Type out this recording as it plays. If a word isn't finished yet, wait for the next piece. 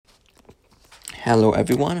Hello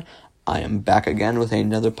everyone, I am back again with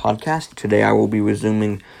another podcast. Today I will be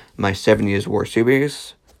resuming my 7 Years War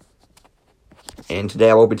series. And today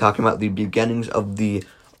I will be talking about the beginnings of a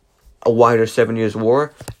wider 7 Years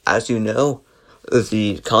War. As you know,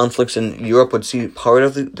 the conflicts in Europe would see part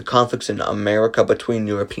of the conflicts in America between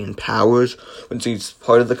European powers would see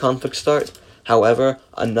part of the conflict start. However,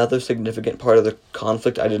 another significant part of the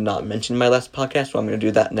conflict I did not mention in my last podcast, so I'm going to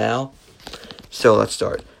do that now. So let's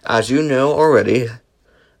start. As you know already,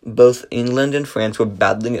 both England and France were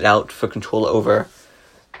battling it out for control over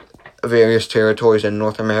various territories in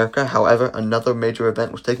North America. However, another major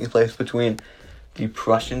event was taking place between the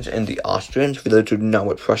Prussians and the Austrians. For those who don't know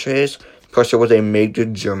what Prussia is, Prussia was a major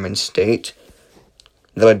German state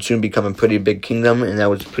that would soon become a pretty big kingdom, and that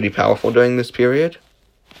was pretty powerful during this period.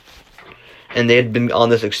 And they had been on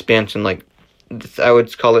this expansion, I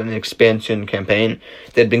would call it an expansion campaign.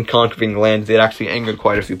 They'd been conquering lands. They'd actually angered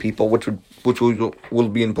quite a few people, which will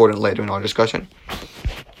be important later in our discussion.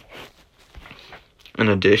 In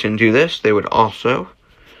addition to this, they would also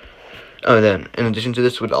they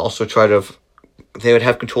would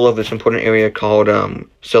have control of this important area called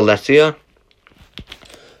Silesia.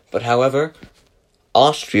 But however,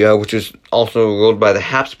 Austria, which is also ruled by the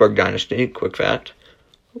Habsburg dynasty, quick fact,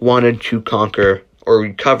 wanted to conquer or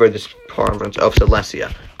recover this province of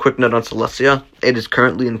Silesia. Quick note on Silesia, it is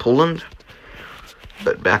currently in Poland,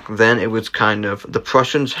 but back then it was the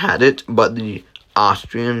Prussians had it, but the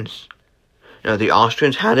Austrians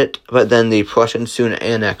had it, but then the Prussians soon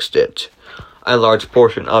annexed it, a large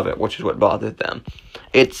portion of it, which is what bothered them.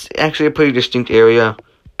 It's actually a pretty distinct area.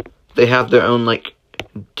 They have their own,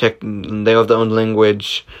 they have their own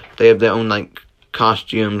language, they have their own,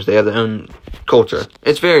 costumes, they have their own culture.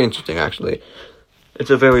 It's very interesting, actually. It's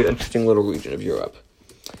a very interesting little region of Europe.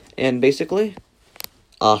 And basically,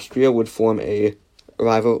 Austria would form an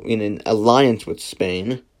alliance with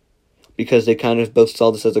Spain, because they both saw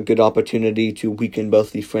this as a good opportunity to weaken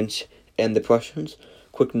both the French and the Prussians.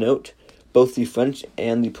 Quick note, both the French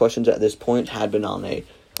and the Prussians at this point had been on a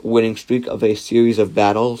winning streak of a series of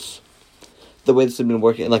battles. The way this had been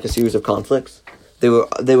working, like a series of conflicts, they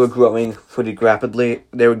were growing pretty rapidly.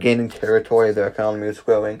 They were gaining territory, their economy was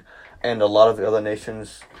growing, and a lot of the other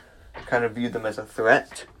nations viewed them as a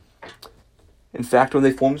threat. In fact, when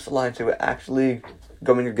they formed this alliance, they were actually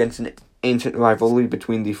going against an ancient rivalry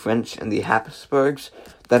between the French and the Habsburgs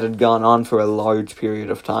that had gone on for a large period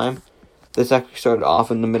of time. This actually started off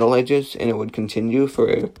in the Middle Ages, and it would continue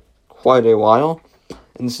for quite a while.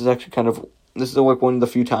 And this is actually this is one of the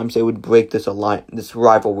few times they would break this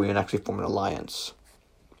rivalry and actually form an alliance.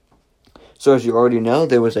 So as you already know,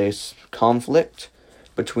 there was a conflict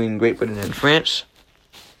between Great Britain and France,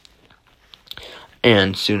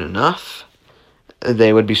 and soon enough,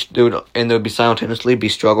 there would simultaneously be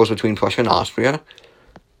struggles between Prussia and Austria.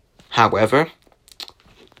 However,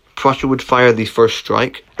 Prussia would fire the first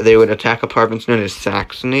strike. They would attack a province known as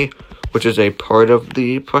Saxony, which is a part of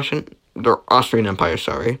the Austrian Empire,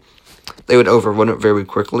 They would overrun it very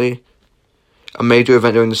quickly. A major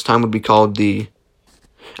event during this time would be called this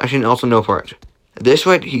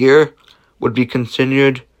right here would be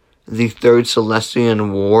considered the Third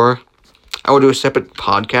Silesian War. I will do a separate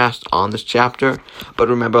podcast on this chapter, but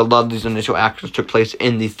remember, a lot of these initial actions took place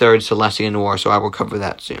in the Third Silesian War, so I will cover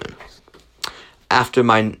that soon. After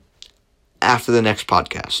the next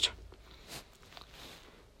podcast.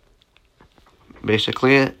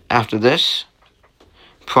 Basically, after this,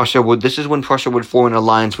 this is when Prussia would form an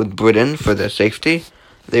alliance with Britain for their safety.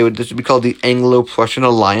 This would be called the Anglo-Prussian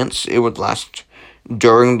Alliance. It would last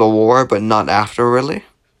during the war, but not after, really.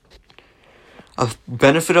 A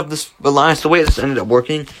benefit of this alliance, the way this ended up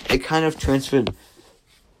working, it transferred.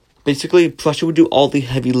 Basically, Prussia would do all the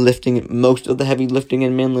heavy lifting, most of the heavy lifting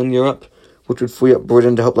in mainland Europe, which would free up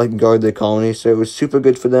Britain to help guard their colonies. So it was super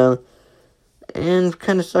good for them, and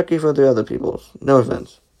sucky for the other people. No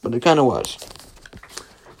offense, but it was.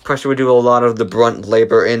 Prussia would do a lot of the brunt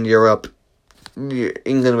labor in Europe.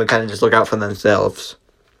 England would just look out for themselves.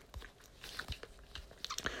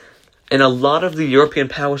 And a lot of the European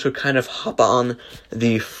powers would hop on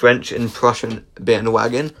the French and Prussian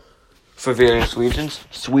bandwagon for various reasons.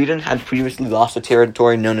 Sweden had previously lost a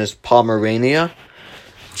territory known as Pomerania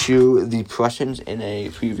to the Prussians in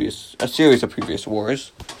a series of previous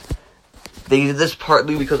wars. They did this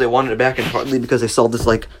partly because they wanted it back, and partly because they saw this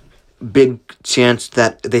big chance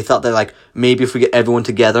that they thought that maybe if we get everyone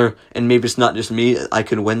together and maybe it's not just me, I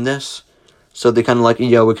could win this. So they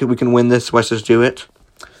we can win this, let's just do it.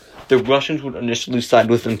 The Russians would initially side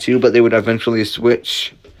with them too, but they would eventually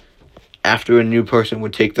switch after a new person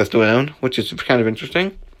would take the throne, which is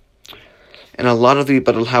interesting. And a lot of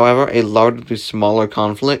the smaller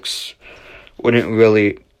conflicts wouldn't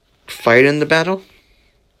really fight in the battle.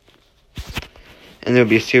 And there would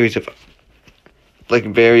be a series of there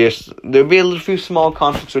would be a few small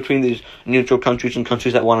conflicts between these neutral countries and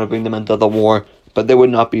countries that want to bring them into the war, but there would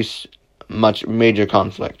not be much major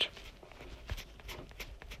conflict.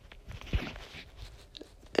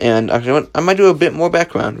 And actually, I might do a bit more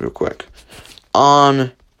background real quick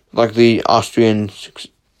on the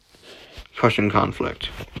Austrian-Prussian conflict.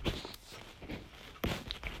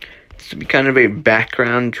 This would be kind of a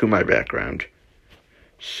background to my background.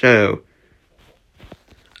 So,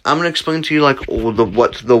 I'm going to explain to you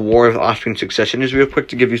what the War of Austrian Succession is real quick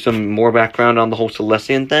to give you some more background on the whole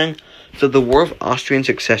Silesian thing. So the War of Austrian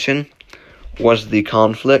Succession was the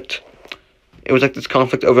conflict. It was this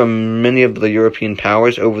conflict over many of the European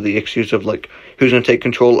powers over the issues of who's going to take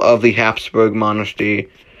control of the Habsburg monarchy.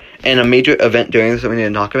 And a major event during this that we need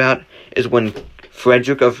to talk about is when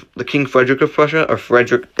King Frederick of Prussia, or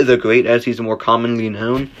Frederick the Great as he's more commonly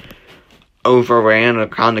known, overran or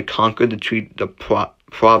kind of conquered the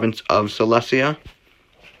province of Silesia.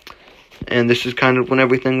 And this is kind of when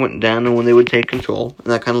everything went down and when they would take control,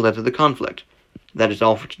 and that kind of led to the conflict. That is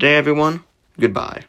all for today, everyone. Goodbye.